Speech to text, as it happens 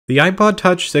The iPod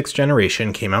Touch 6th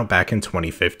generation came out back in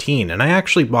 2015, and I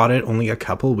actually bought it only a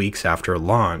couple weeks after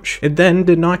launch. It then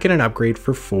did not get an upgrade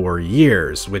for 4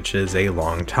 years, which is a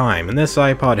long time, and this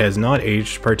iPod has not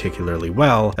aged particularly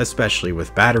well, especially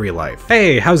with battery life.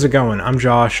 Hey, how's it going? I'm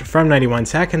Josh from 91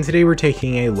 Tech, and today we're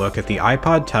taking a look at the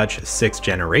iPod Touch 6th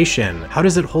generation. How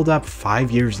does it hold up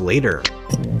 5 years later?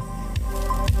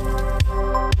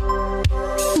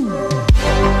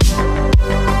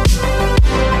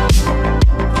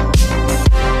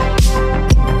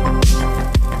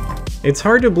 It's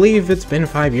hard to believe it's been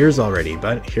 5 years already,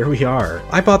 but here we are.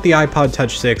 I bought the iPod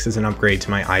Touch 6 as an upgrade to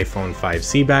my iPhone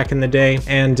 5C back in the day,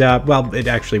 and well, it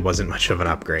actually wasn't much of an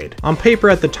upgrade. On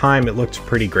paper at the time, it looked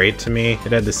pretty great to me.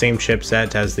 It had the same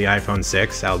chipset as the iPhone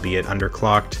 6, albeit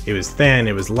underclocked. It was thin,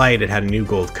 it was light, it had a new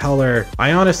gold color.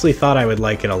 I honestly thought I would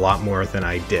like it a lot more than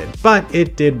I did, but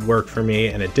it did work for me,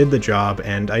 and it did the job,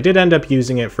 and I did end up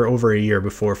using it for over a year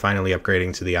before finally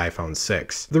upgrading to the iPhone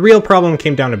 6. The real problem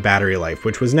came down to battery life,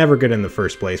 which was never good in the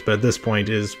first place, but at this point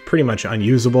is pretty much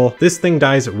unusable. This thing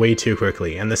dies way too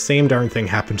quickly, and the same darn thing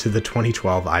happened to the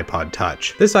 2012 iPod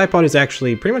Touch. This iPod is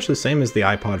actually pretty much the same as the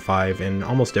iPod 5 in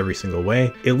almost every single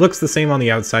way. It looks the same on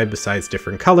the outside besides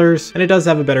different colors, and it does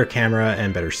have a better camera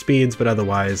and better speeds, but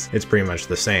otherwise it's pretty much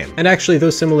the same. And actually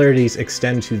those similarities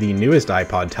extend to the newest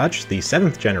iPod Touch, the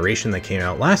 7th generation that came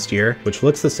out last year, which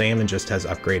looks the same and just has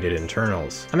upgraded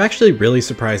internals. I'm actually really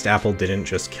surprised Apple didn't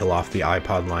just kill off the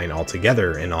iPod line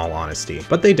altogether, in all honesty.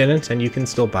 But they didn't, and you can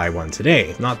still buy one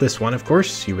today. Not this one, of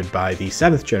course. You would buy the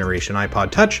 7th generation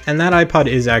iPod Touch, and that iPod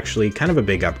is actually kind of a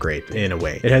big upgrade, in a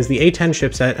way. It has the A10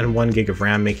 chipset and 1 gig of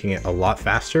RAM, making it a lot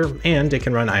faster, and it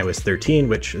can run iOS 13,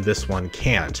 which this one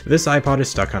can't. This iPod is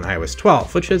stuck on iOS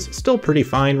 12, which is still pretty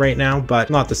fine right now, but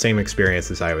not the same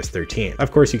experience as iOS 13.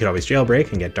 Of course, you could always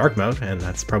jailbreak and get dark mode, and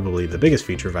that's probably the biggest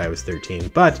feature of iOS 13,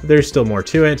 but there's still more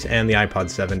to it, and the iPod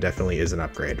 7 definitely is an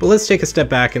upgrade. But let's take a step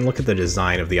back and look at the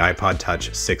design of the iPod Touch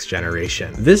 6th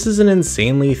generation. This is an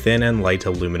insanely thin and light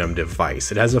aluminum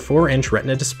device. It has a 4-inch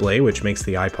Retina display, which makes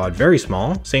the iPod very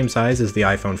small, same size as the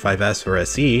iPhone 5S or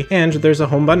SE, and there's a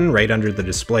home button right under the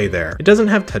display there. It doesn't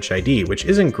have Touch ID, which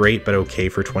isn't great but okay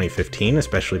for 2015,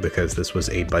 especially because this was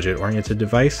a budget-oriented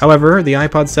device. However, the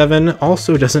iPod 7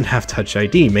 also doesn't have Touch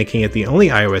ID, making it the only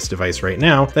iOS device right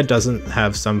now that doesn't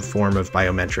have some form of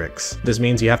biometrics. This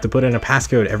means you have to put in a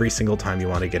passcode every single time you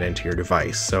want to get into your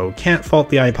device, so can't fault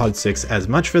the iPod 6 as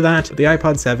much for that. The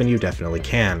iPod 7 you definitely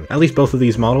can. At least both of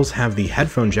these models have the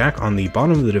headphone jack on the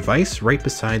bottom of the device right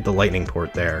beside the lightning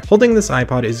port there. Holding this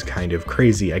iPod is kind of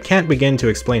crazy. I can't begin to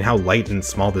explain how light and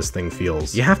small this thing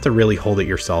feels. You have to really hold it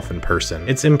yourself in person.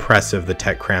 It's impressive the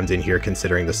tech crammed in here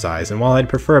considering the size, and while I'd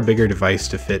prefer a bigger device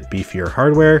to fit beefier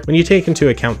hardware, when you take into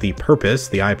account the purpose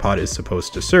the iPod is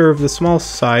supposed to serve, the small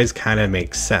size kinda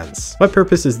makes sense. What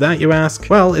purpose is that, you ask?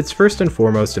 Well, it's first and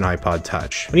foremost an iPod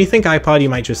Touch. When you think iPod, you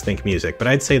might just think music, but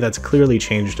I'd say that's clearly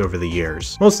changed over the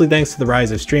years, mostly thanks to the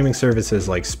rise of streaming services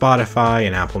like Spotify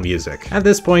and Apple Music. At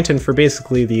this point, and for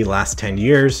basically the last 10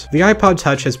 years, the iPod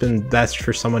Touch has been best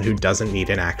for someone who doesn't need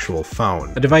an actual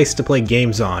phone, a device to play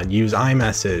games on, use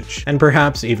iMessage, and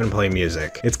perhaps even play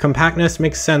music. Its compactness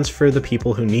makes sense for the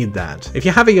people who need that. If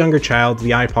you have a younger child,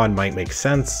 the iPod might make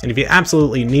sense, and if you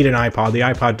absolutely need an iPod, the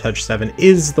iPod Touch 7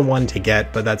 is the one to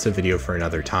get, but that's a video for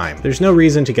another time. There's no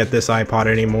reason to get this iPod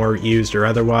anymore, used or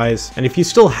otherwise, and if you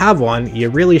still have one, you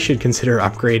really should consider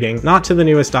upgrading, not to the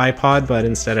newest iPod, but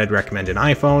instead I'd recommend an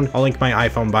iPhone. I'll link my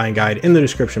iPhone buying guide in the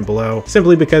description below,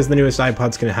 simply because the newest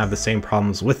iPod's gonna have the same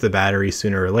problems with the battery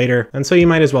sooner or later, and so you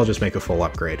might as well just make a full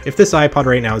upgrade. If this iPod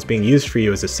right now is being used for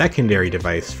you as a secondary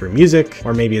device for music,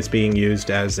 or maybe it's being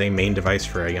used as a main device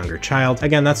for a younger child,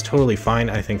 again, that's totally fine.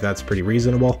 I think that's pretty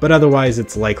reasonable, but otherwise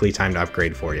it's likely time to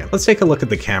upgrade for you. Let's take a look at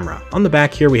the camera. On the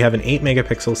back here, we have an 8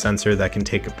 megapixel sensor that can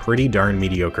take pretty darn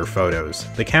mediocre photos.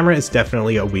 The camera is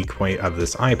definitely a weak point of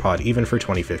this iPod, even for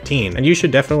 2015, and you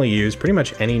should definitely use pretty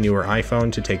much any newer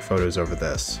iPhone to take photos over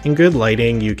this. In good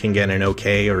lighting, you can get an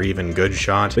okay or even good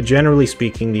shot, but generally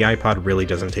speaking, the iPod really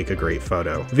doesn't take a great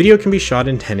photo. Video can be shot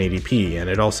in 1080p, and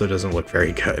it also doesn't look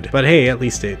very good. But hey, at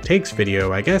least it takes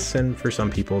video, I guess, and for some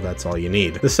people, that's all you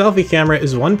need. The selfie camera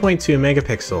is 1.2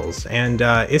 megapixels, and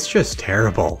it's just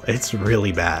terrible. It's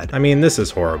really bad. I mean, this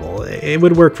is horrible. It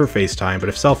would work for FaceTime, but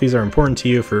if selfies are important to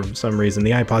you for some reason,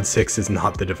 the iPod 6 is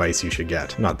not the device you should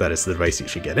get. Not that it's the device you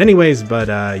should get anyways, but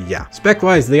yeah.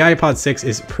 Spec-wise, the iPod 6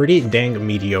 is pretty dang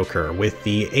mediocre, with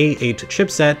the A8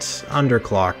 chipset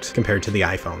underclocked compared to the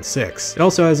iPhone 6. It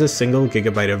also has a single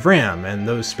gigabyte of RAM, and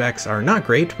those specs are not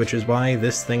great, which is why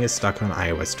this thing is stuck on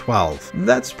iOS 12.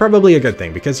 That's probably a good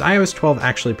thing, because iOS 12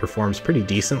 actually performs pretty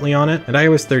decently on it, and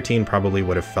iOS 13 probably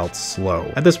would have felt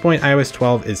slow. At this point, iOS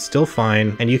 12 is still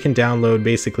fine, and you can download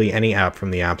basically any app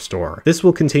from the App Store. This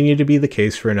will continue to be the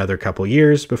case for another couple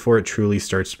years before it truly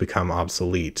starts to become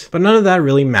obsolete. But none of that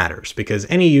really matters, because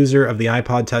any user of the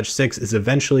iPod Touch 6 is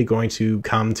eventually going to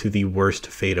come to the worst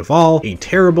fate of all, a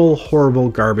terrible, horrible,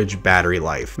 garbage battery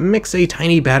life. Mix a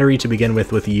tiny battery to begin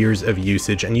with years of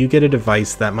usage, and you get a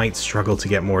device that might struggle to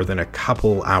get more than a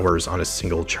couple hours on a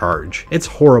single charge. It's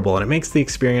horrible, and it makes the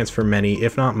experience for many,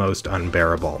 if not most,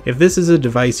 unbearable. If this is a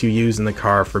device you use in the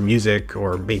car for music,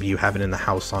 or maybe you have it in the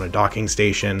house on a docking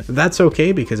station, that's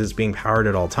okay because it's being powered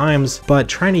at all times, but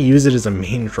trying to use it as a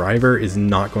main driver is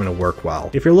not going to work well.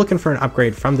 If you're looking for an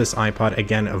upgrade from this iPod,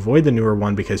 again, avoid the newer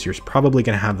one because you're probably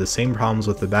going to have the same problems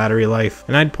with the battery life,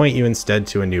 and I'd point you instead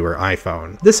to a newer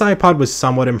iPhone. This iPod was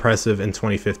somewhat impressive in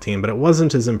 2015, but it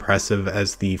wasn't as impressive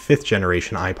as the 5th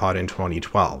generation iPod in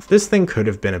 2012. This thing could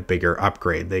have been a bigger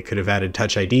upgrade. They could have added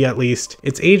Touch ID at least.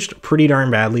 It's aged pretty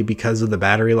darn badly because of the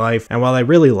battery life, and while I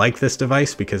really like this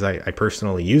device because I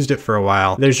personally used it for a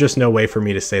while, there's just no way for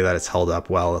me to say that it's held up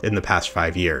well in the past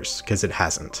 5 years, because it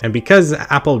hasn't. And because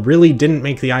Apple really didn't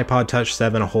make the iPod Touch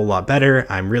 7 a whole lot better,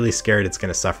 I'm really scared it's going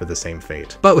to suffer the same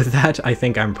fate. But with that, I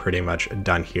think I'm pretty much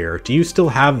done here. Do you still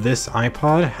have this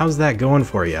iPod? How's that going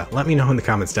for you? Let me know in the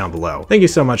comments down below. Thank you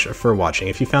so much for watching.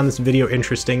 If you found this video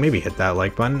interesting, maybe hit that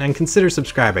like button and consider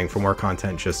subscribing for more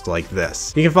content just like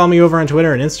this. You can follow me over on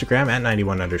Twitter and Instagram at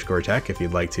 91_tech if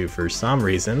you'd like to for some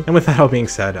reason. And with that all being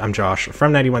said, I'm Josh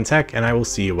from 91tech, and I will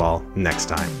see you all next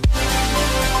time.